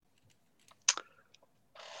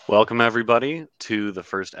Welcome, everybody, to the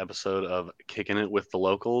first episode of Kickin' It with the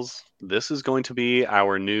Locals. This is going to be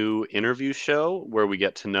our new interview show where we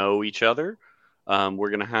get to know each other. We're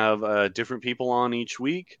going to have different people on each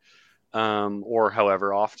week, or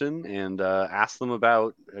however often, and ask them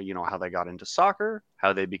about, how they got into soccer,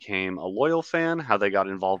 how they became a loyal fan, how they got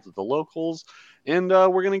involved with the Locals, and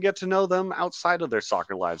we're going to get to know them outside of their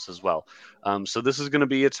soccer lives as well. So this is going to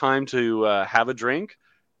be a time to have a drink,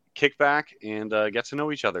 kick back, and get to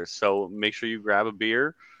know each other. So make sure you grab a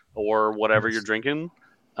beer or whatever you're Yes. drinking.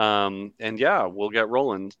 And yeah, we'll get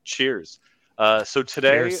rolling. Cheers. So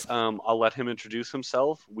today, Cheers. I'll let him introduce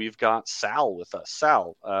himself. We've got Sal with us.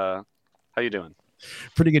 Sal, how you doing?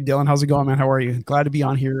 Pretty good, Dylan. How's it going, man? How are you? Glad to be Uh,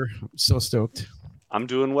 on here. I'm so stoked. I'm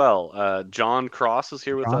doing well. John Cross is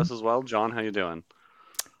here with John? us as well. John, how you doing?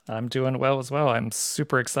 I'm doing well as well. I'm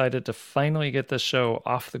super excited to finally get this show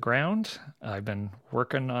off the ground. I've been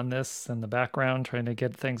working on this in the background, trying to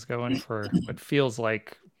get things going for what feels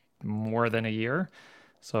like more than a year.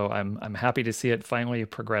 So I'm happy to see it finally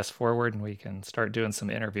progress forward and we can start doing some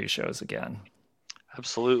interview shows again.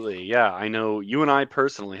 Absolutely. Yeah, I know you and I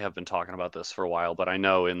personally have been talking about this for a while, but I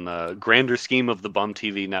know in the grander scheme of the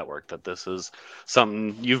BumTV network that this is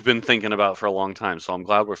something you've been thinking about for a long time. So I'm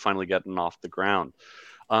glad we're finally getting off the ground.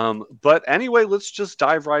 But anyway, let's just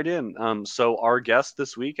dive right in. So our guest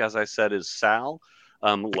this week, as I said, is Sal,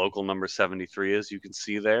 local number 73, as you can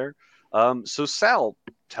see there. So Sal,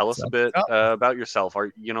 tell us a So, bit oh, about yourself.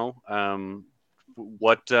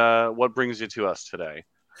 What brings you to us today?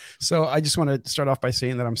 so I just want to start off by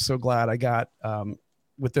saying that I'm so glad I got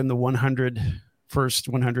within the 100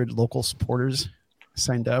 local supporters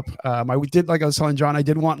signed up. I did, like I was telling John, I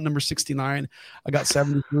did want number 69. I got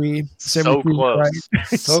 73. So 73 right.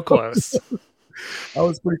 close. So close. I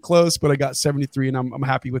was pretty close, but I got 73, and I'm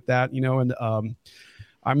happy with that. And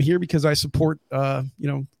I'm here because I support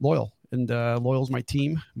Loyal. And Loyal's my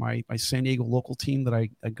team, my San Diego local team that I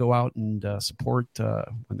go out and support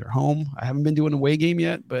when they're home. I haven't been doing an away game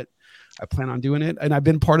yet, but I plan on doing it, and I've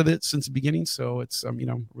been part of it since the beginning. So it's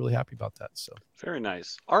really happy about that. So Very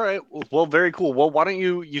nice. All right. Well, very cool. Well, why don't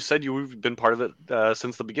you said you've been part of it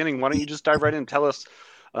since the beginning. Why don't you just dive right in and tell us,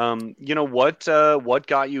 what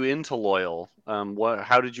got you into Loyal?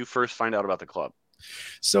 How did you first find out about the club?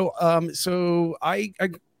 so I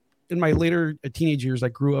in my later teenage years, I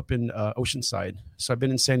grew up in Oceanside. So I've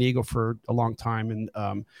been in San Diego for a long time,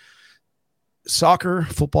 and soccer,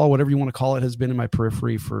 football, whatever you want to call it, has been in my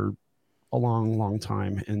periphery for a long, long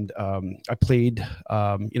time. And I played,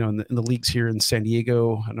 in the leagues here in San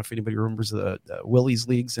Diego. I don't know if anybody remembers the Willie's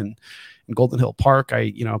leagues in Golden Hill Park.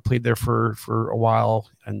 I played there for a while,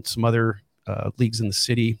 and some other leagues in the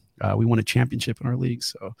city. We won a championship in our league.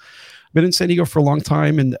 So I've been in San Diego for a long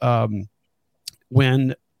time. And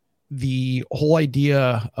when the whole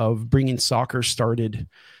idea of bringing soccer started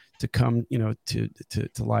to come, to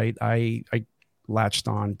light, I latched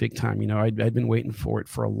on big time. I'd been waiting for it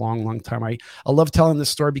for a long, long time. I love telling this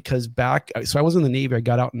story because so I was in the Navy. I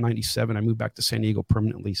got out in 97. I moved back to San Diego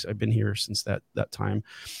permanently. So I've been here since that time.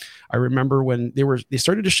 I remember when they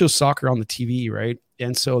started to show soccer on the TV, right?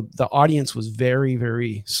 And so the audience was very,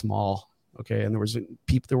 very small. Okay. And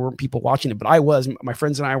there weren't people watching it, but my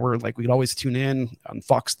friends and I were like, we'd always tune in on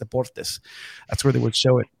Fox Deportes. That's where they would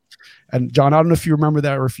show it. And John, I don't know if you remember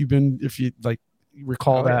that, or if you like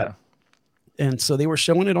recall that. Yeah. And so they were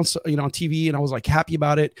showing it on TV, and I was like happy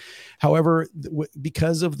about it. However,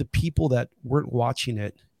 because of the people that weren't watching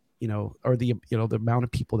it, or the amount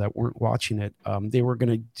of people that weren't watching it, they were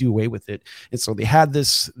going to do away with it. And so they had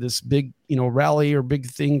this big, rally or big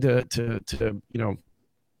thing to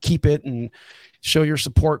keep it and show your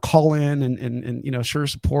support, call in and show your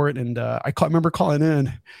support. And I remember calling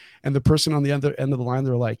in, and the person on the other end of the line,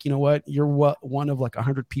 they're like, you know what, you're one of like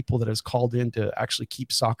 100 people that has called in to actually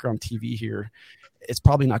keep soccer on TV here. It's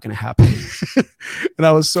probably not going to happen. And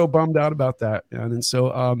I was so bummed out about that. And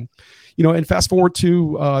so, and fast forward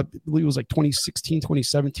to, I believe it was like 2016,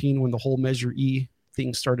 2017, when the whole Measure E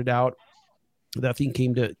thing started out, that thing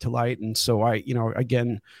came to light. And so I,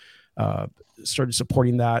 again, started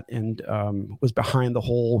supporting that, and was behind the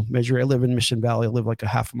whole measure. I live in Mission Valley. I live like a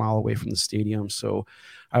half a mile away from the stadium. So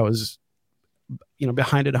I was,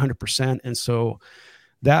 behind it 100%. And so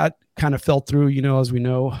that kind of fell through, as we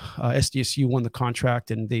know. SDSU won the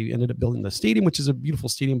contract, and they ended up building the stadium, which is a beautiful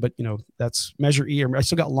stadium. But, that's Measure E. I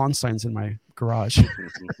still got lawn signs in my garage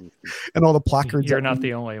and all the placards. You're not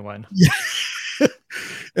the only one. Yeah.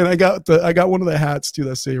 And I got one of the hats too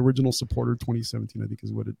that say "Original Supporter 2017." I think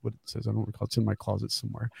is what it says. I don't recall. It's in my closet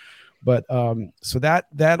somewhere. But so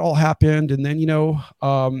that all happened, and then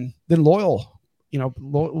then Loyal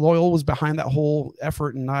Loyal was behind that whole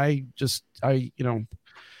effort, and I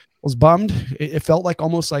was bummed. It felt like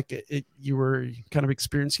almost like you were kind of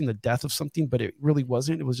experiencing the death of something, but it really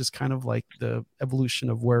wasn't. It was just kind of like the evolution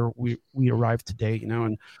of where we arrived today,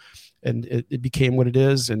 and it became what it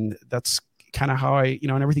is. And that's kind of how I,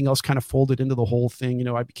 and everything else kind of folded into the whole thing.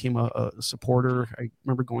 I became a supporter. I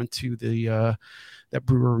remember going to the that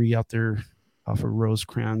brewery out there off of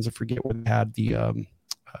Rosecrans. I forget what had the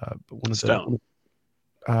one of Stone.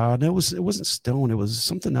 No, it wasn't Stone. It was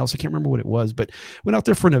something else. I can't remember what it was, but went out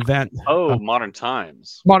there for an event. Modern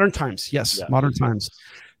Times. Modern Times, yes, Yeah. Modern Times.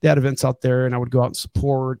 They had events out there, and I would go out and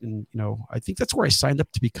support. And I think that's where I signed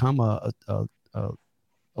up to become a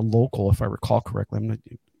local, if I recall correctly. I'm not,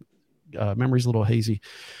 memory's a little hazy,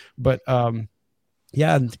 but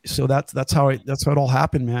yeah. And so that's how it all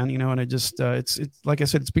happened, man. And I just it's like I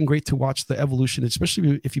said, it's been great to watch the evolution,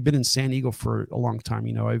 especially if you've been in San Diego for a long time.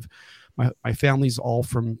 My family's all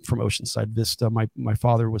from Oceanside Vista. My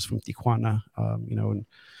father was from Tijuana, and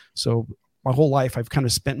so my whole life I've kind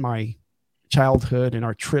of spent my childhood and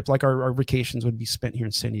our trip, like our vacations would be spent here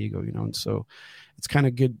in San Diego, and so it's kind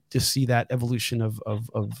of good to see that evolution of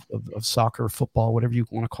soccer, football, whatever you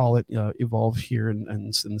want to call it, evolve here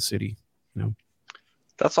in the city.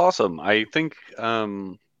 That's awesome. I think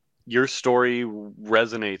your story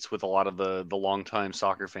resonates with a lot of the longtime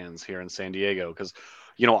soccer fans here in San Diego, because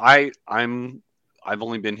I've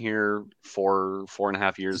only been here for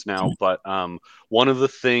 4.5 years now, but one of the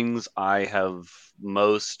things I have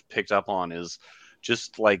most picked up on is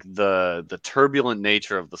just like the turbulent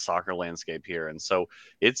nature of the soccer landscape here. And so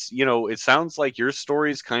it's, it sounds like your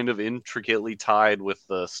story is kind of intricately tied with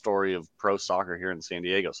the story of pro soccer here in San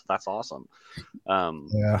Diego. So that's awesome.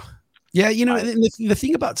 Yeah, and the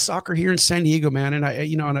thing about soccer here in San Diego, man, and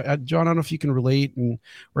John, I don't know if you can relate,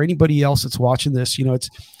 or anybody else that's watching this, it's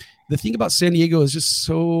the thing about San Diego is just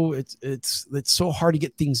so it's so hard to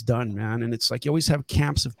get things done, man. And it's like you always have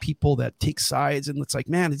camps of people that take sides, and it's like,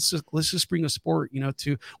 man, let's just bring a sport,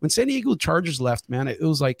 to when San Diego Chargers left, man, it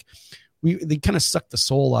was like they kind of sucked the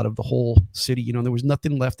soul out of the whole city. There was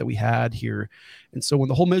nothing left that we had here. And so when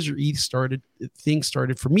the whole Measure E thing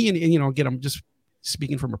started for me, and again, I'm just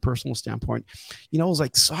speaking from a personal standpoint, it was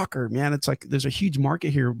like soccer, man. It's like there's a huge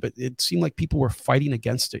market here, but it seemed like people were fighting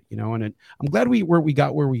against it, and I'm glad we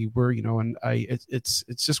got where we were, and it's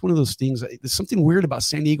just one of those things. There's something weird about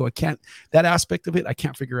San Diego. That aspect of it, I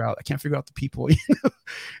can't figure out. I can't figure out the people,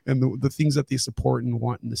 and the things that they support and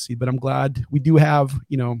want to see. But I'm glad we do have,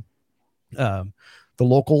 the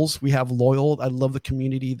locals. We have loyal. I love the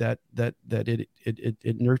community that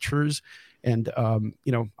it nurtures. And I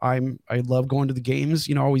love going to the games.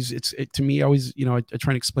 To me, always, I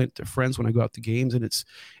try and explain it to friends when I go out to games, and it's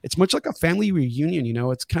much like a family reunion.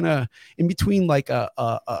 It's kind of in between like a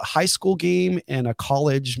high school game and a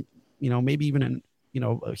college, maybe even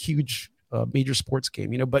a huge major sports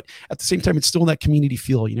game. But at the same time, it's still that community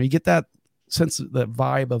feel. You get that sense of that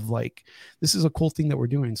vibe of like, this is a cool thing that we're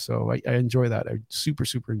doing. So I enjoy that. I super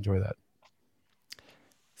enjoy that.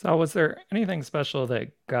 So was there anything special that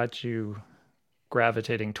got you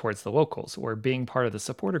gravitating towards the locals or being part of the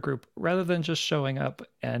supporter group rather than just showing up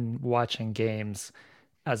and watching games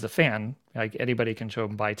as a fan? Like anybody can show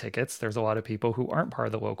and buy tickets. There's a lot of people who aren't part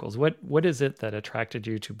of the locals. What is it that attracted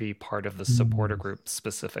you to be part of the supporter group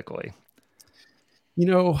specifically?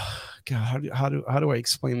 God, how do I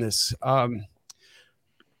explain this?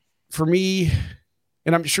 For me,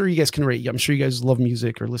 and I'm sure you guys can rate. I'm sure you guys love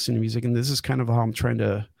music or listen to music, and this is kind of how I'm trying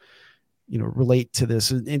to relate to this.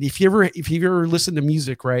 And if you ever listen to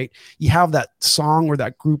music, right, you have that song or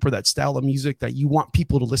that group or that style of music that you want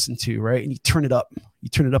people to listen to, right? And you turn it up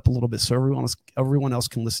a little bit so everyone else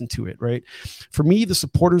can listen to it, right? For me, the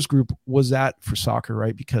supporters group was that for soccer,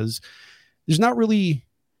 right? Because there's not really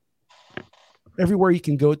everywhere you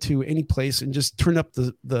can go to any place and just turn up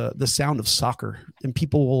the sound of soccer, and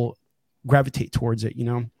people will gravitate towards it,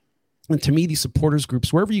 And to me, these supporters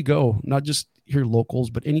groups, wherever you go, not just here locals,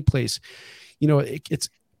 but any place, it's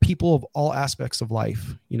people of all aspects of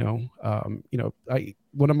life.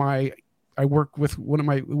 I work with one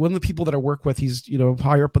of the people that I work with. He's,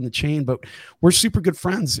 higher up on the chain, but we're super good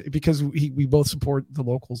friends because we both support the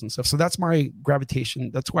locals and stuff. So that's my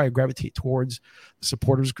gravitation. That's why I gravitate towards the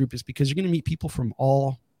supporters group, is because you're going to meet people from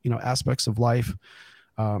all, aspects of life,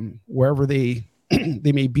 wherever they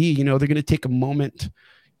may be. They're going to take a moment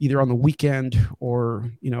either on the weekend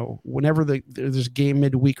or, whenever there's a game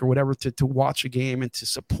midweek or whatever, to watch a game and to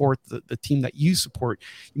support the team that you support.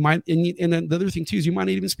 You might, and then the other thing too, is you might not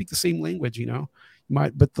even speak the same language,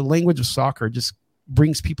 but the language of soccer just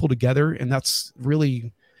brings people together. And that's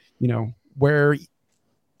really, where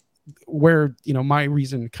where, my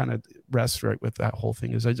reason kind of rests right with that whole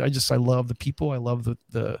thing is I love the people. I love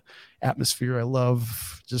the atmosphere. I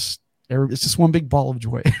love it's just one big ball of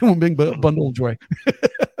joy, one big bundle of joy.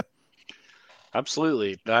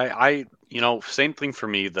 Absolutely. Same thing for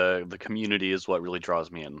me. The community is what really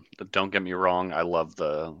draws me in. Don't get me wrong. I love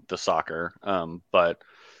the soccer. But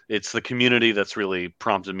it's the community that's really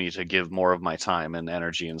prompted me to give more of my time and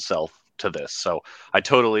energy and self to this. So I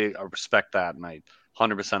totally respect that, and I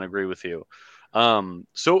 100% agree with you.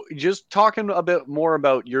 So just talking a bit more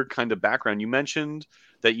about your kind of background, you mentioned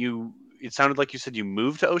that it sounded like you said you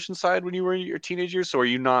moved to Oceanside when you were in your teenage years. So are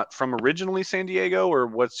you not from originally San Diego, or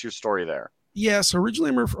what's your story there? Yeah, so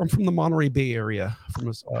originally I'm from the Monterey Bay area, from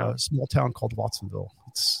a Okay. small town called Watsonville.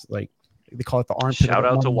 It's like they call it the armpit of Shout the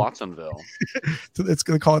out to Monterey. Watsonville. So it's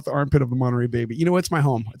going to call it the armpit of the Monterey Bay. But it's my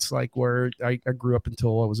home. It's like where I grew up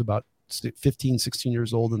until I was about 15, 16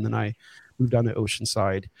 years old, and then I moved down to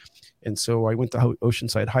Oceanside. And so I went to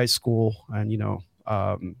Oceanside High School, and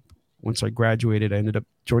once I graduated, I ended up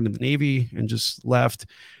joining the Navy and just left.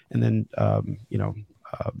 And then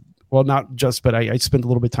well, not just, but I spent a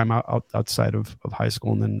little bit of time outside of high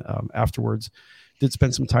school, and then afterwards did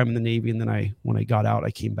spend some time in the Navy. And then when I got out,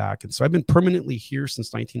 I came back, and so I've been permanently here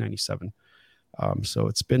since 1997. So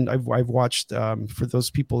it's been I've watched for those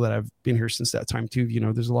people that have been here since that time too.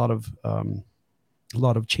 There's a lot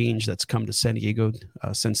of change that's come to San Diego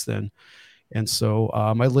since then. And so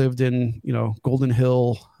I lived in Golden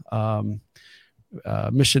Hill,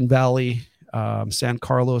 Mission Valley, San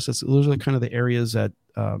Carlos. Those are kind of the areas that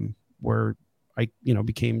where I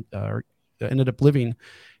became ended up living.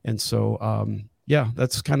 And so yeah,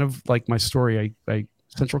 that's kind of like my story. I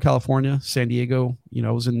Central California, San Diego.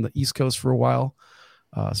 I was in the East Coast for a while.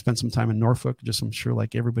 Spent some time in Norfolk, just I'm sure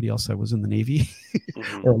like everybody else that was in the Navy,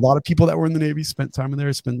 or a lot of people that were in the Navy spent time in there.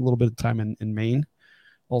 I spent a little bit of time in Maine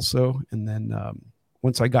also. And then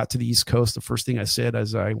once I got to the East Coast, the first thing I said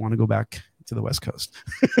is I want to go back to the West Coast.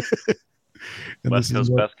 And West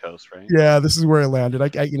Coast, best coast, right? Yeah, this is where I landed.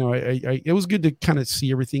 It was good to kind of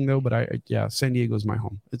see everything though, but yeah, San Diego is my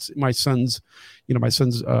home. It's my son's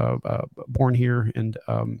born here, and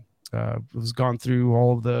was gone through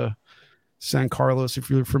all of the San Carlos, if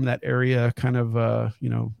you're from that area, kind of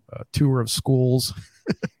tour of schools.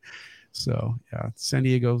 So yeah, San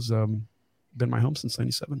Diego's been my home since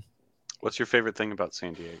 '97. What's your favorite thing about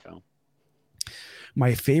San Diego?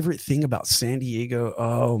 My favorite thing about San Diego,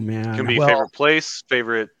 oh man, It can be favorite place,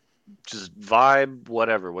 favorite just vibe,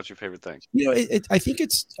 whatever. What's your favorite thing? I think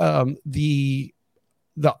it's the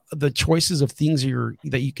choices of things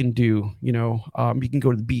that you can do. You can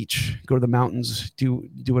go to the beach, go to the mountains, do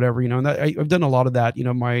whatever. And I've done a lot of that.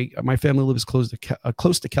 My family lives close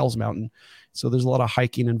to Kells Mountain, so there's a lot of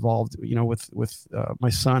hiking involved. With my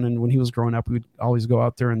son, and when he was growing up, we'd always go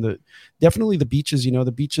out there. And definitely the beaches. The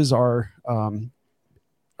beaches are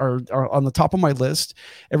on the top of my list.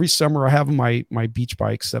 Every summer I have my beach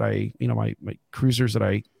bikes that my cruisers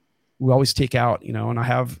that we always take out,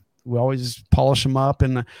 and we always polish them up.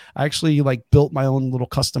 And I actually built my own little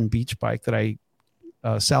custom beach bike that I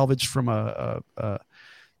salvaged from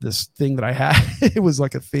this thing that I had. It was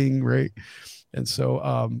like a thing. Right. And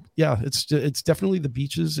so, yeah, it's definitely the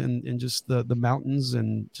beaches and just the mountains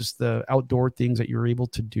and just the outdoor things that you're able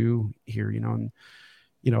to do here,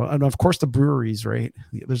 and of course the breweries, right?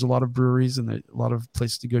 There's a lot of breweries and a lot of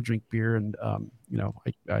places to go drink beer. And,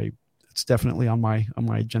 it's definitely on my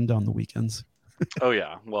agenda on the weekends. Oh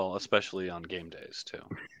yeah. Well, especially on game days too.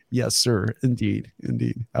 Yes, sir. Indeed.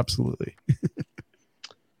 Absolutely.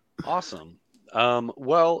 Awesome.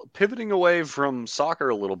 Well, pivoting away from soccer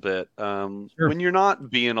a little bit, Sure. when you're not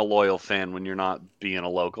being a loyal fan, when you're not being a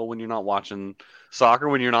local, when you're not watching soccer,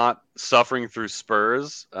 when you're not suffering through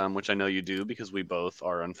Spurs, which I know you do because we both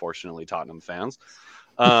are unfortunately Tottenham fans.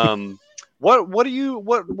 What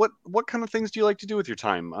kind of things do you like to do with your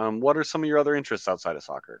time? What are some of your other interests outside of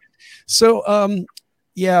soccer? So,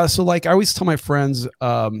 yeah, so I always tell my friends,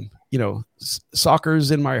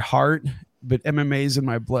 soccer's in my heart, but MMA is in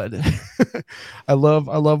my blood. I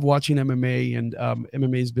love watching MMA, and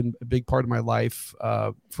MMA has been a big part of my life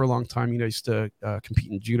for a long time. I used to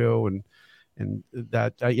compete in judo, and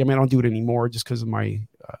that I don't do it anymore just because of my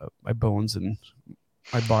bones and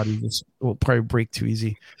my body just will probably break too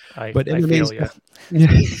easy. But I feel you.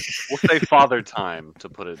 We'll say father time, to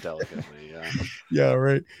put it delicately. Yeah. Yeah.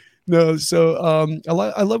 Right. No, so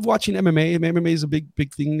I love watching MMA. MMA is a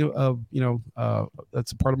big thing of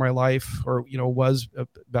that's a part of my life, or was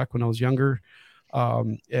back when I was younger.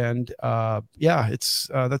 And yeah, it's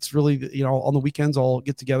that's really on the weekends I'll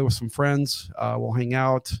get together with some friends. We'll hang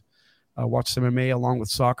out. watch some MMA along with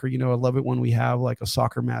soccer. You know, I love it when we have like a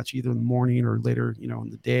soccer match either in the morning or later, you know, in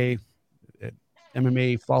the day.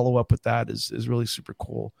 MMA follow up with that is really super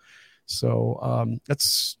cool. So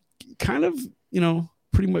that's kind of, you know,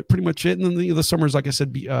 pretty much it. And then the summers, like I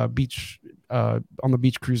said, beach on the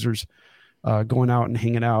beach cruisers, going out and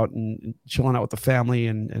hanging out and chilling out with the family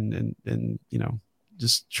and you know,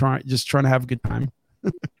 just trying to have a good time.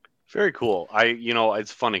 Very cool.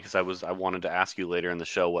 It's funny because I wanted to ask you later in the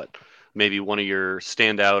show what maybe one of your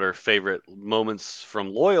standout or favorite moments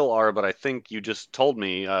from Loyal are, but I think you just told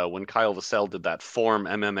me when Kyle Vassell did that form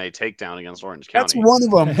MMA takedown against Orange That's County. one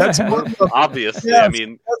of them. That's one of them. Obviously, Yes, I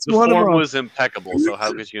mean, that's the one of form them. was impeccable, so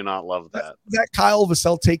how could you not love that? That Kyle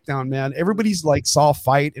Vassell takedown, man. Everybody's like saw a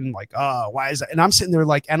fight and like, oh, why is that? And I'm sitting there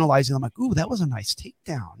like analyzing. I'm like, ooh, that was a nice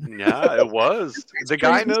takedown. Yeah, it was. The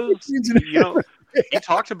guy knows. You know, he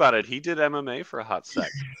talked about it. He did MMA for a hot sec.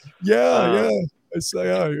 Yeah.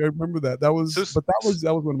 I remember that. That was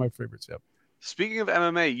one of my favorites. Yeah. Speaking of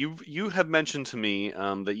MMA, you have mentioned to me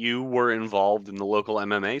that you were involved in the local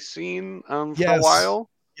MMA scene for a while.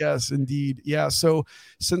 Yes, indeed. Yeah. So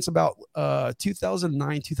since about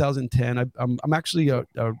 2009, 2010, I'm actually a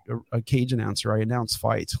cage announcer. I announce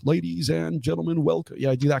fights. Ladies and gentlemen, welcome. Yeah,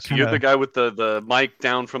 I do that So kind you're of. the guy with the mic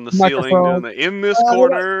down from the Microphone. ceiling, doing in this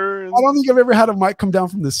corner. I don't think I've ever had a mic come down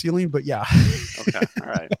from the ceiling, but yeah. Okay, all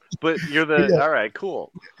right. But you're all right,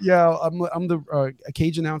 cool. Yeah, I'm the a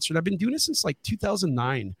cage announcer, and I've been doing it since like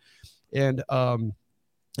 2009, and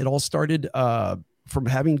it all started from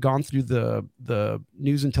having gone through the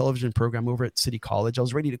news and television program over at City College. I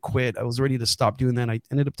was ready to quit. I was ready to stop doing that. And I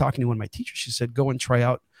ended up talking to one of my teachers. She said, go and try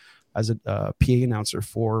out as a PA announcer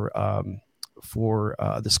for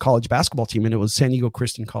this college basketball team. And it was San Diego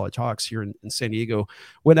Christian College Hawks here in San Diego.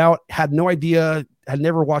 Went out, had no idea, had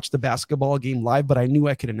never watched the basketball game live, but I knew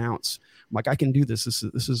I could announce. I'm like, I can do this. This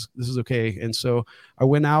is okay. And so I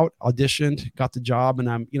went out, auditioned, got the job, and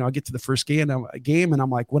I get to the first game, and I'm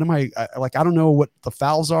like, what am I like? I don't know what the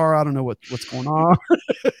fouls are. I don't know what's going on.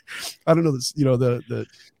 I don't know this,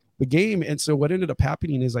 the game. And so what ended up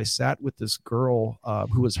happening is I sat with this girl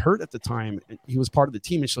who was hurt at the time, and he was part of the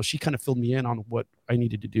team. And so she kind of filled me in on what I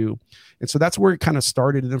needed to do. And so that's where it kind of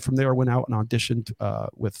started. And then from there, I went out and auditioned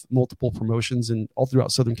with multiple promotions and all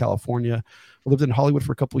throughout Southern California. I lived in Hollywood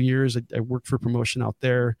for a couple of years. I worked for promotion out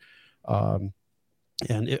there. I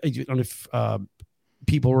don't know if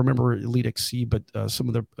people remember Elite XC, but some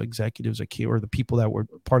of the executives that came, or the people that were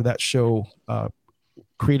part of that show,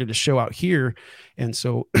 created a show out here, and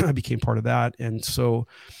so I became part of that. And so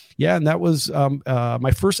and that was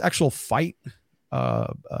my first actual fight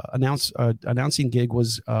announcing gig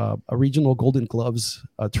was a regional Golden Gloves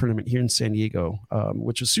tournament here in San Diego,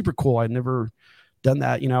 which was super cool. I'd never done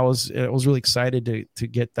that. I was really excited to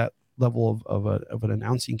get that level of an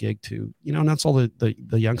announcing gig to announce all the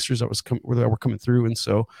youngsters that were coming through. And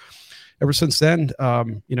so ever since then, I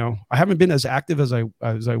haven't been as active as I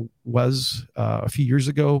was a few years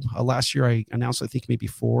ago. Last year, I announced, I think, maybe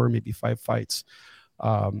 4, maybe 5 fights.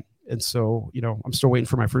 And so, I'm still waiting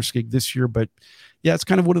for my first gig this year. But yeah, it's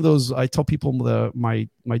kind of one of those, I tell people my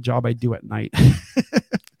job I do at night.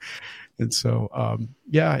 And so,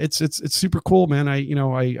 it's super cool, man.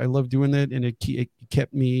 I love doing it, and it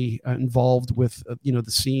kept me involved with, the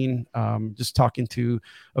scene, just talking to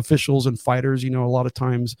officials and fighters. A lot of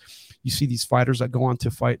times you see these fighters that go on to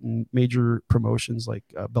fight in major promotions like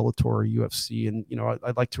Bellator or UFC. And,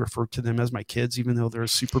 I'd like to refer to them as my kids, even though they're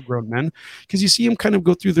super grown men, because you see them kind of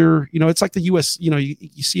go through their, it's like the US,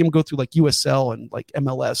 you see them go through like USL and like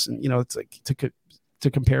MLS, and, it's like to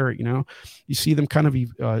compare it, you see them kind of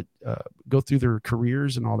go through their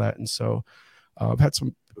careers and all that. And so I've had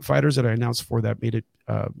some fighters that I announced for that made it,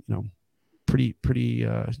 pretty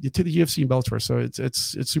to the UFC and Bellator. So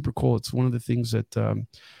it's super cool. It's one of the things that, I'm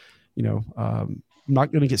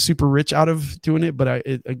not going to get super rich out of doing it, but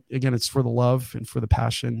again, it's for the love and for the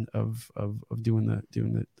passion of doing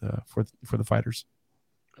it for the fighters.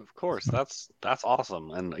 Of course, that's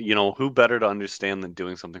awesome. And who better to understand than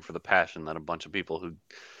doing something for the passion than a bunch of people who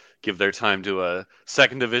give their time to a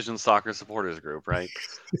second division soccer supporters group, right?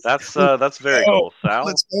 That's very cool, Sal.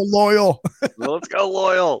 Let's go Loyal. Let's go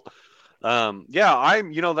Loyal.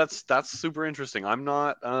 That's super interesting. I'm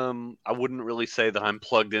not I wouldn't really say that I'm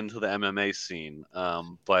plugged into the MMA scene.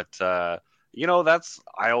 But I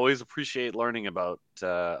always appreciate learning about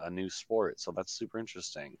a new sport. So that's super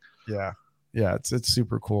interesting. Yeah, it's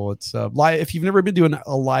super cool. It's live. If you've never been doing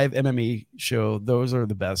a live MMA show, those are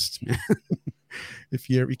the best. If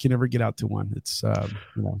you can ever get out to one, it's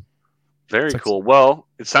very cool. Well,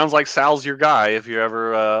 it sounds like Sal's your guy if you're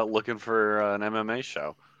ever looking for an MMA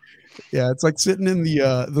show. Yeah, it's like sitting in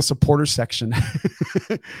the supporter section.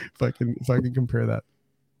 if I can compare that.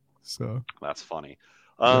 So That's funny.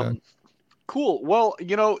 yeah. Cool. Well,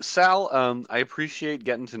 Sal, I appreciate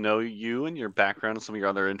getting to know you and your background and some of your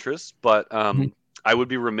other interests, but Mhm. I would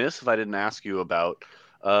be remiss if I didn't ask you about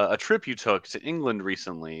a trip you took to England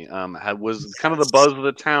recently. Was kind of the Yes. buzz of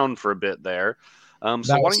the town for a bit there. So That why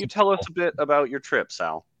was don't you super tell us cool. a bit about your trip,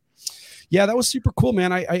 Sal? Yeah, that was super cool,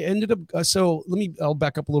 man. I ended up so I'll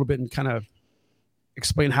back up a little bit and kind of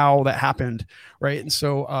explain how that happened, right? And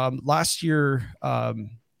so last year,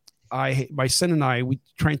 my son and I, we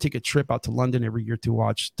try and take a trip out to London every year to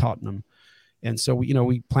watch Tottenham. And so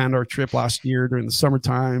we planned our trip last year during the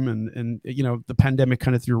summertime, and the pandemic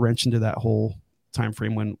kind of threw a wrench into that whole time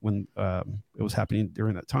frame when it was happening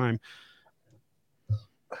during that time.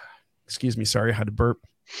 Excuse me, sorry, I had to burp.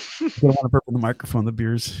 I don't want to burp in the microphone. The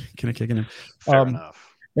beer's kind of kicking in. Fair enough.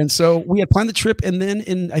 And so we had planned the trip, and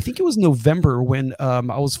then I think it was November when I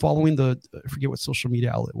was following I forget what social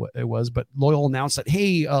media outlet it was, but Loyal announced that,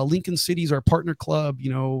 hey, Lincoln City's our partner club.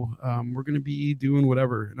 We're going to be doing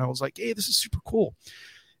whatever, and I was like, hey, this is super cool.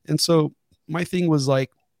 And so my thing was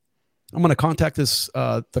like, I'm going to contact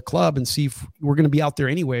the club and see if we're going to be out there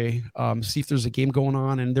anyway. See if there's a game going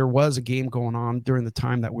on, and there was a game going on during the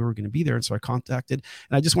time that we were going to be there. And so I contacted,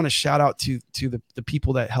 and I just want to shout out to the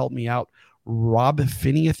people that helped me out. Rob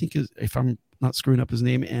Finney, I think, is, if I'm not screwing up his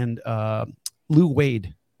name, and Lou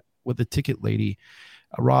Wade with the ticket lady.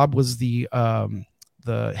 Rob was the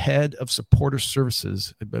head of supporter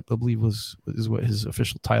services, I believe is what his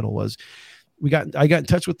official title was. I got in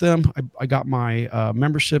touch with them. I got my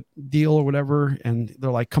membership deal or whatever, and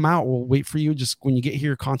they're like, "Come out. We'll wait for you. Just when you get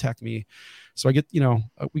here, contact me." So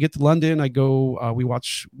we get to London. I go. We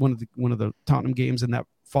watch one of the Tottenham games, and that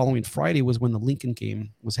following Friday was when the Lincoln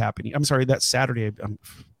game was happening. I'm sorry, that Saturday, if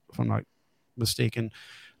I'm not mistaken,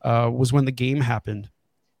 was when the game happened.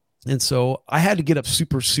 And so I had to get up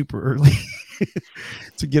super, super early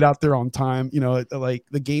to get out there on time. Like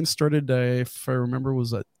the game started, if I remember,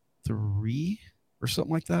 was at 3 or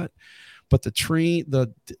something like that. But the train,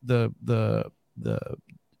 the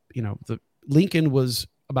Lincoln was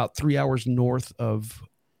about 3 hours north of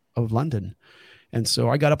London. And so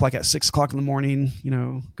I got up like at 6 o'clock in the morning,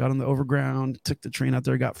 got on the overground, took the train out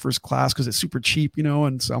there, got first class because it's super cheap,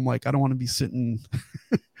 and so I'm like, I don't want to be sitting,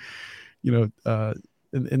 in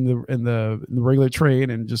the regular train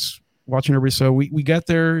and just watching everybody. So we get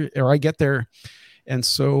there, or I get there, and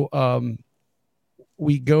so I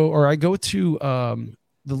go to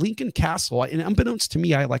the Lincoln Castle, and unbeknownst to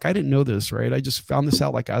me, I didn't know this, right? I just found this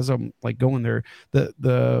out like as I'm like going there.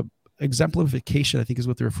 The exemplification, I think, is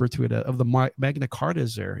what they refer to it of the Magna Carta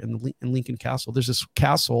is there in Lincoln Castle. There's this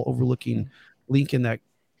castle overlooking Lincoln that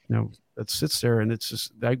that sits there, and it's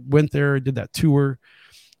just, I went there, did that tour,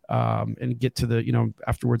 and get to the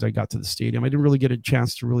afterwards I got to the stadium. I didn't really get a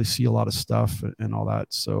chance to really see a lot of stuff and all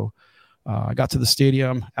that, so I got to the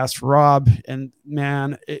stadium, asked for Rob, and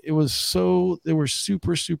man, it was so, they were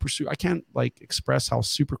super, super, super, I can't like express how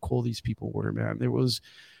super cool these people were, man. It was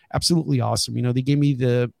absolutely awesome. They gave me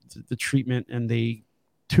the treatment, and they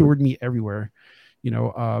toured me everywhere.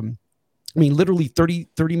 I mean, literally 30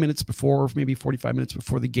 minutes before, maybe 45 minutes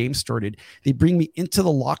before the game started, they bring me into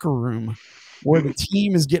the locker room where the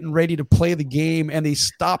team is getting ready to play the game, and they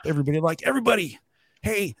stop everybody, like, everybody,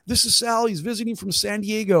 hey, this is Sal. He's visiting from San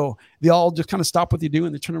Diego. They all just kind of stop what they do,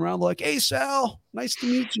 and they turn around like, hey, Sal, nice to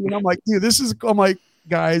meet you. And I'm like, dude, I'm like,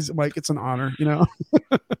 guys, I'm like, it's an honor,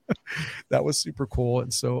 that was super cool.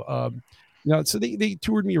 And so, so they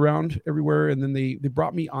toured me around everywhere, and then they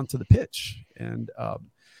brought me onto the pitch. And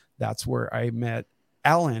that's where I met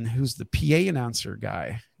Alan, who's the PA announcer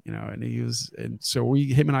guy. And so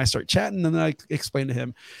him and I start chatting, and then I explained to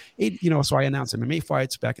him, so I announced MMA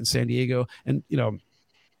fights back in San Diego. And,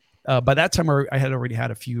 by that time I had already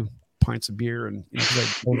had a few pints of beer, and,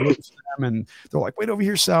 and they're like, wait over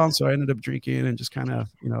here, Sal. And so I ended up drinking, and just kind of,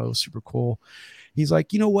 it was super cool. He's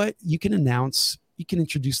like, you know what? You can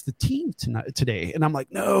introduce the team today. And I'm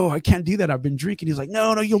like, no, I can't do that. I've been drinking. He's like,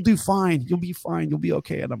 no, you'll do fine. You'll be fine. You'll be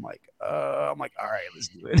okay. And I'm like, all right, let's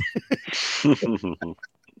do it.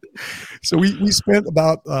 So we spent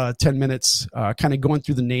about 10 minutes kind of going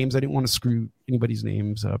through the names. I didn't want to screw anybody's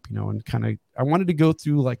names up, and I wanted to go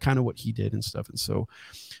through like kind of what he did and stuff. And so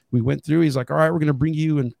we went through. He's like, all right, we're going to bring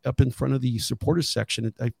you up in front of the supporters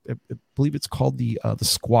section. I believe it's called the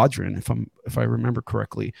Squadron, if I remember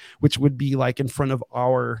correctly, which would be like in front of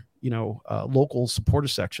our local supporter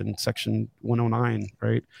section 109,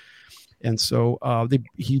 right? And so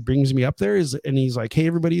he brings me up there, and he's like, hey,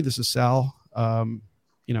 everybody, this is Sal.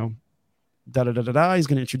 Da da da da da. He's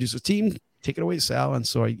going to introduce his team. take it away, Sal. And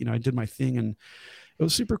so I did my thing, and it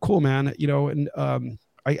was super cool, man. And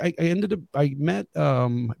I ended up, I met,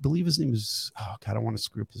 I believe his name was, oh God, I don't want to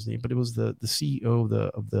screw up his name, but it was the CEO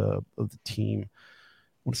of the team.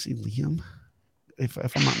 I want to say Liam, if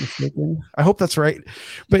I'm not mistaken. I hope that's right.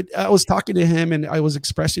 But I was talking to him, and I was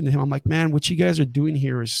expressing to him, I'm like, man, what you guys are doing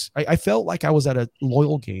here is, I felt like I was at a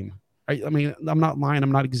Loyal game. I mean, I'm not lying.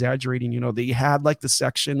 I'm not exaggerating. They had like the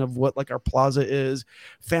section of what like our plaza is,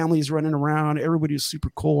 families running around, everybody was super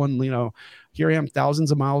cool. And, here I am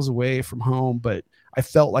thousands of miles away from home, but I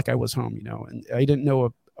felt like I was home, and I didn't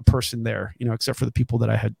know a person there, except for the people that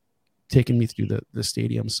I had taken me through the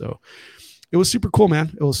stadium. So it was super cool,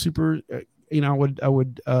 man. It was super, I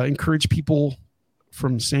would encourage people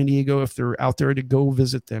from San Diego, if they're out there, to go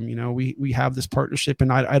visit them. We have this partnership,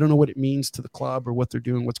 and I don't know what it means to the club or what they're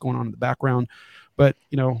doing, what's going on in the background, but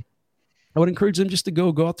I would encourage them just to go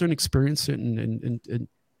out there and experience it, and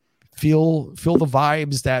feel the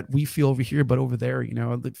vibes that we feel over here, but over there,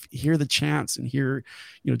 hear the chants, and hear,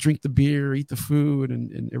 drink the beer, eat the food,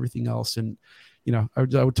 and everything else. And I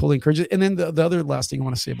would totally encourage it. And then the other last thing I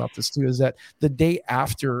want to say about this too is that the day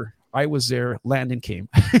after I was there, Landon came.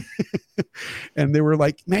 And they were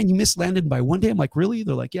like, man, you missed Landon by one day. I'm like, really?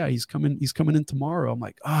 They're like, yeah, he's coming in tomorrow. I'm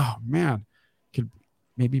like, oh man, could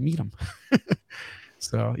maybe meet him.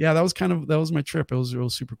 So yeah, that was my trip. It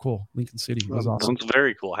was super cool. Lincoln City. It was awesome. Sounds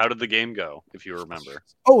very cool. How did the game go, if you remember?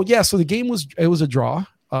 Oh yeah, so the game was a draw.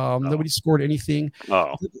 Nobody scored anything.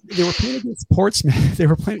 Oh, they were playing against Portsmouth. They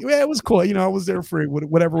were playing. Yeah, it was cool. I was there for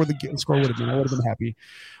whatever the score would have been. I would have been happy.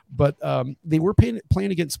 But they were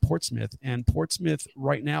playing against Portsmouth, and Portsmouth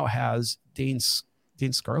right now has Dane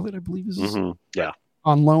Scarlett, I believe is yeah,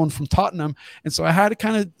 on loan from Tottenham. And so I had to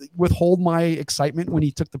kind of withhold my excitement when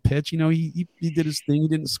he took the pitch. He did his thing. He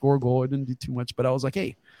didn't score a goal. He didn't do too much, but I was like,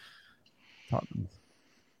 hey, Tottenham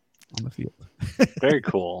on the field. Very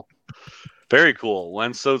cool. Very cool.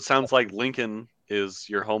 And so it sounds like Lincoln is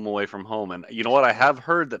your home away from home. And you know what? I have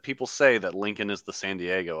heard that people say that Lincoln is the San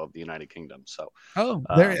Diego of the United Kingdom. So,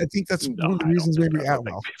 I think that's one of the reasons maybe out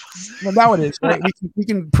well. Well, now it is, right? We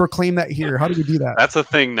can proclaim that here. How do we do that? That's a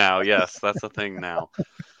thing now. Yes, that's a thing now.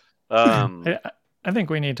 I think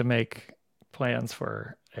we need to make plans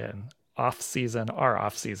for our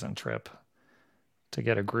off-season trip to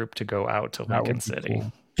get a group to go out to Lincoln City.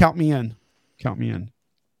 Cool. Count me in.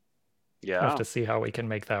 Yeah. We'll have to see how we can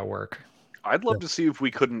make that work. I'd love to see if we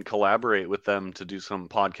couldn't collaborate with them to do some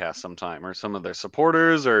podcast sometime, or some of their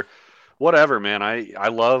supporters, or whatever, man. I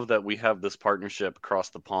love that we have this partnership across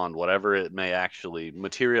the pond, whatever it may actually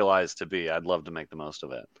materialize to be. I'd love to make the most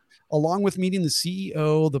of it. Along with meeting the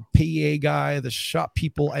CEO, the PA guy, the shop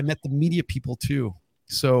people, I met the media people too.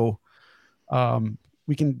 So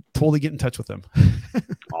we can totally get in touch with them.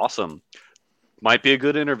 Awesome. Might be a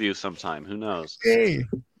good interview sometime. Who knows? Hey,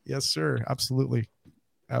 yes, sir. Absolutely.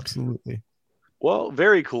 Well,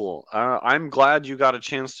 very cool. I'm glad you got a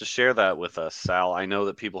chance to share that with us, Sal. I know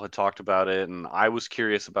that people had talked about it, and I was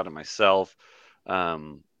curious about it myself.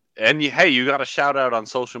 And hey, you got a shout out on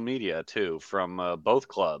social media too from both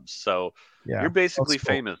clubs. So you're basically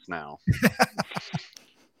famous now.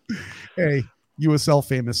 Hey, USL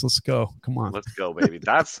famous. Let's go. Come on. Let's go, baby.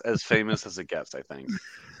 That's as famous as it gets, I think.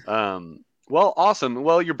 Well, awesome.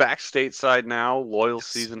 Well, you're back stateside now. Loyal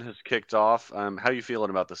season has kicked off. How are you feeling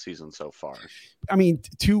about the season so far? I mean,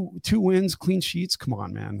 two wins, clean sheets. Come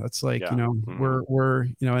on, man. That's like, we're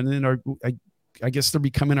and then I guess they're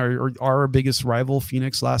becoming our biggest rival,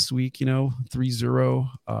 Phoenix, last week,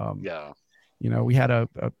 3-0. We had a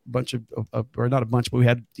bunch of or not a bunch, but we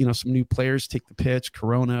had, some new players take the pitch,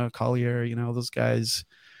 Corona, Collier, those guys.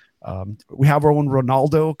 We have our own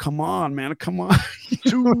Ronaldo. Come on, man. Come on.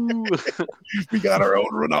 We got our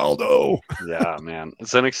own Ronaldo. Yeah, man.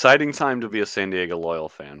 It's an exciting time to be a San Diego Loyal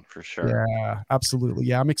fan, for sure. Yeah, absolutely.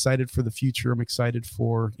 Yeah, I'm excited for the future. I'm excited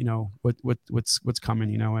for, what's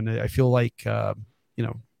coming, and I feel like, I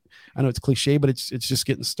know it's cliche, but it's just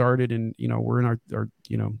getting started, and, we're in our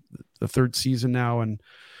the third season now, and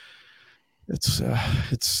it's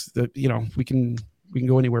we can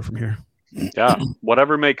go anywhere from here. Yeah,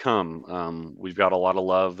 whatever may come. We've got a lot of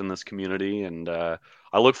love in this community, and I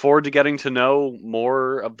look forward to getting to know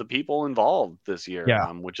more of the people involved this year,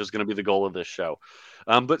 which is going to be the goal of this show.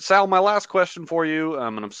 But Sal, my last question for you,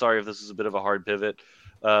 and I'm sorry if this is a bit of a hard pivot,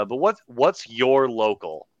 but what's your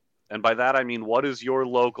local? And by that, I mean, what is your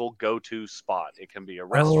local go-to spot? It can be a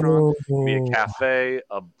restaurant, it can be a cafe,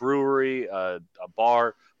 a brewery, a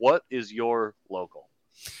bar. What is your local?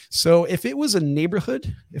 So if it was a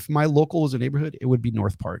neighborhood, if my local was a neighborhood, it would be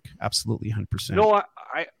North Park. Absolutely, 100%. No,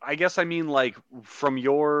 I guess I mean, like, from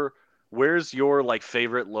your where's your like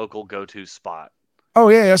favorite local go-to spot? Oh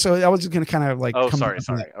yeah. So I was just gonna kind of like Oh, come sorry, back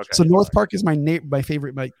to that. sorry. Okay, So North sorry. Park is my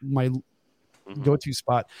favorite, my Hmm. go-to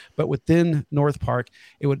spot. But within North Park,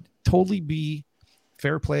 it would totally be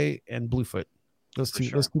Fair Play and Bluefoot. Those For two,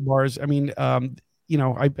 those sure. two bars. I mean,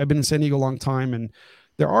 I've been in San Diego a long time, and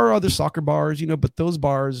there are other soccer bars, but those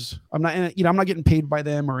bars, I'm not getting paid by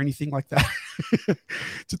them or anything like that.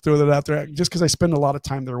 To throw that out there, just because I spend a lot of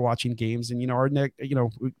time there watching games, and our neck,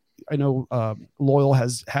 I know Loyal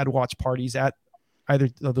has had watch parties at either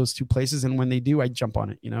of those two places, and when they do, I jump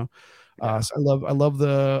on it. Yeah. So I love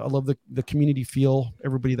the community feel.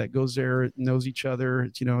 Everybody that goes there knows each other.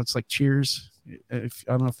 It's like Cheers. I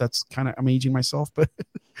don't know if that's kind of, I'm aging myself, but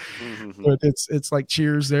Mhm. but it's like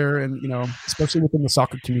Cheers there, and especially within the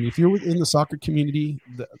soccer community. If you're in the soccer community,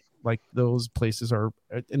 like those places are,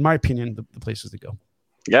 in my opinion, the places to go.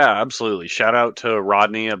 Yeah, absolutely. Shout out to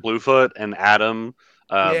Rodney at Bluefoot and Adam,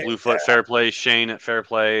 Yeah, Bluefoot Fair Play, Shane at Fair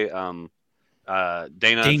Play, Dana at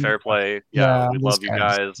Dana. Fair Play. Yeah, Yeah, we those love you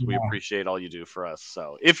guys. guys. We Yeah, appreciate all you do for us.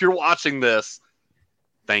 So if you're watching this,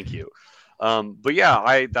 thank you. But yeah,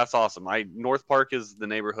 I that's awesome. North Park is the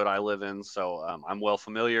neighborhood I live in, so I'm well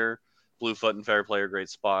familiar. Bluefoot and Fair Play are great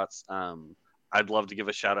spots. I'd love to give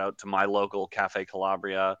a shout out to my local Cafe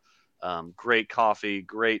Calabria. Great coffee,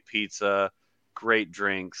 great pizza, great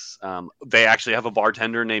drinks. They actually have a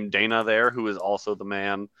bartender named Dana there who is also the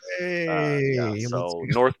man. Yeah, hey, let's so go.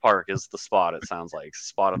 North Park is the spot. It sounds like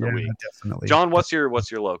spot of the Yeah, week. definitely. John, what's your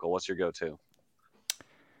local? What's your go-to?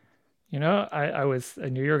 I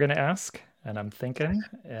knew you were going to ask, and I'm thinking,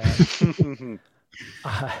 and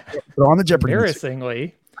uh, Throw on the Jeopardy music.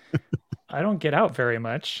 embarrassingly, I don't get out very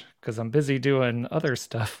much because I'm busy doing other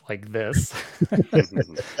stuff like this.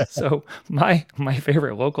 So my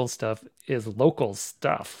favorite local stuff is local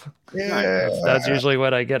stuff. Nice. Yeah, That's usually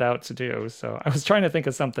what I get out to do. So I was trying to think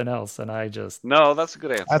of something else, and I just No, that's a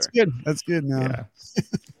good that's answer. good. That's good, man. yeah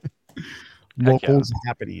Heck yeah. Locals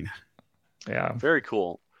happening. yeah. Very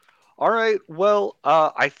cool. All right. Well,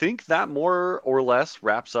 I think that more or less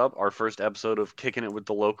wraps up our first episode of Kicking It with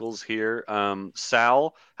the Locals here.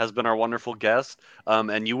 Sal has been our wonderful guest,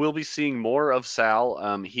 and you will be seeing more of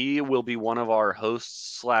Sal. He will be one of our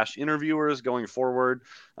hosts slash interviewers going forward.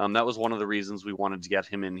 That was one of the reasons we wanted to get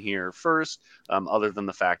him in here first, other than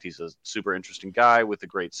the fact he's a super interesting guy with a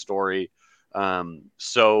great story.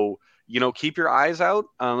 So, keep your eyes out.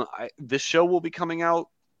 This show will be coming out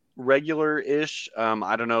regular-ish.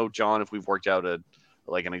 I don't know, John, if we've worked out an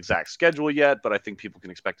exact schedule yet, but I think people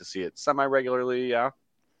can expect to see it semi-regularly. Yeah.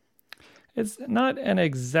 It's not an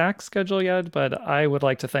exact schedule yet, but I would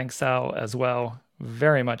like to thank Sal as well.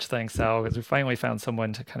 Very much thank Sal because we finally found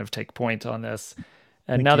someone to kind of take point on this.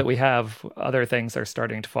 And Thank now you. that we have, other things are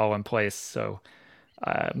starting to fall in place. So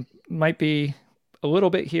might be a little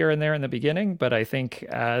bit here and there in the beginning, but I think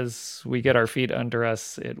as we get our feet under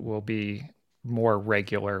us, it will be more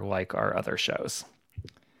regular like our other shows.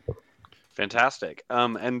 Fantastic.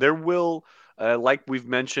 And there will, like we've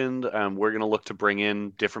mentioned, we're going to look to bring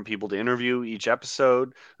in different people to interview each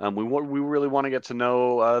episode. We really want to get to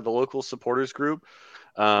know the local supporters group.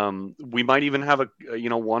 We might even have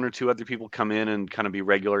one or two other people come in and kind of be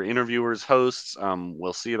regular interviewers, hosts.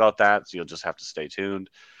 We'll see about that. So you'll just have to stay tuned.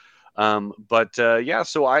 But yeah,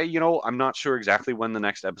 so I'm not sure exactly when the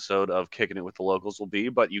next episode of Kicking It with the Locals will be,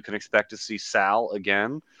 but you can expect to see Sal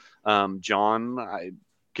again. John, I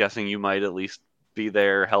guessing you might at least be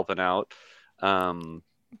there helping out. Um,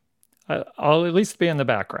 I'll at least be in the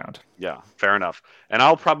background. yeah, fair enough. And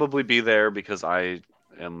I'll probably be there because I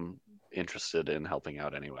am interested in helping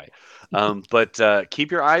out anyway. But keep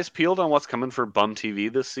your eyes peeled on what's coming for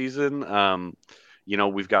BumTV this season.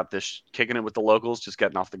 We've got this Kicking It with the Locals, just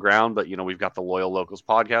getting off the ground, but we've got the Loyal Locals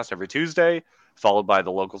podcast every Tuesday, followed by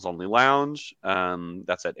the Locals Only Lounge.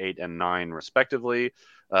 That's at 8 and 9 respectively.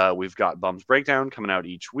 We've got Bum's Breakdown coming out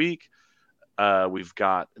each week. We've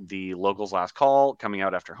got the Locals Last Call coming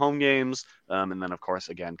out after home games. And then, of course,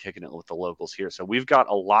 again, Kicking It with the Locals here. So we've got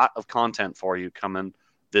a lot of content for you coming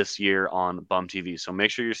this year on Bum TV. So make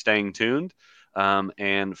sure you're staying tuned.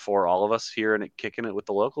 And for all of us here and Kicking It with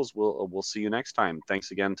the Locals, we'll see you next time.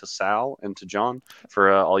 Thanks again to Sal and to John for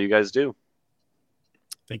all you guys do.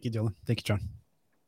 Thank you, Dylan. Thank you, John.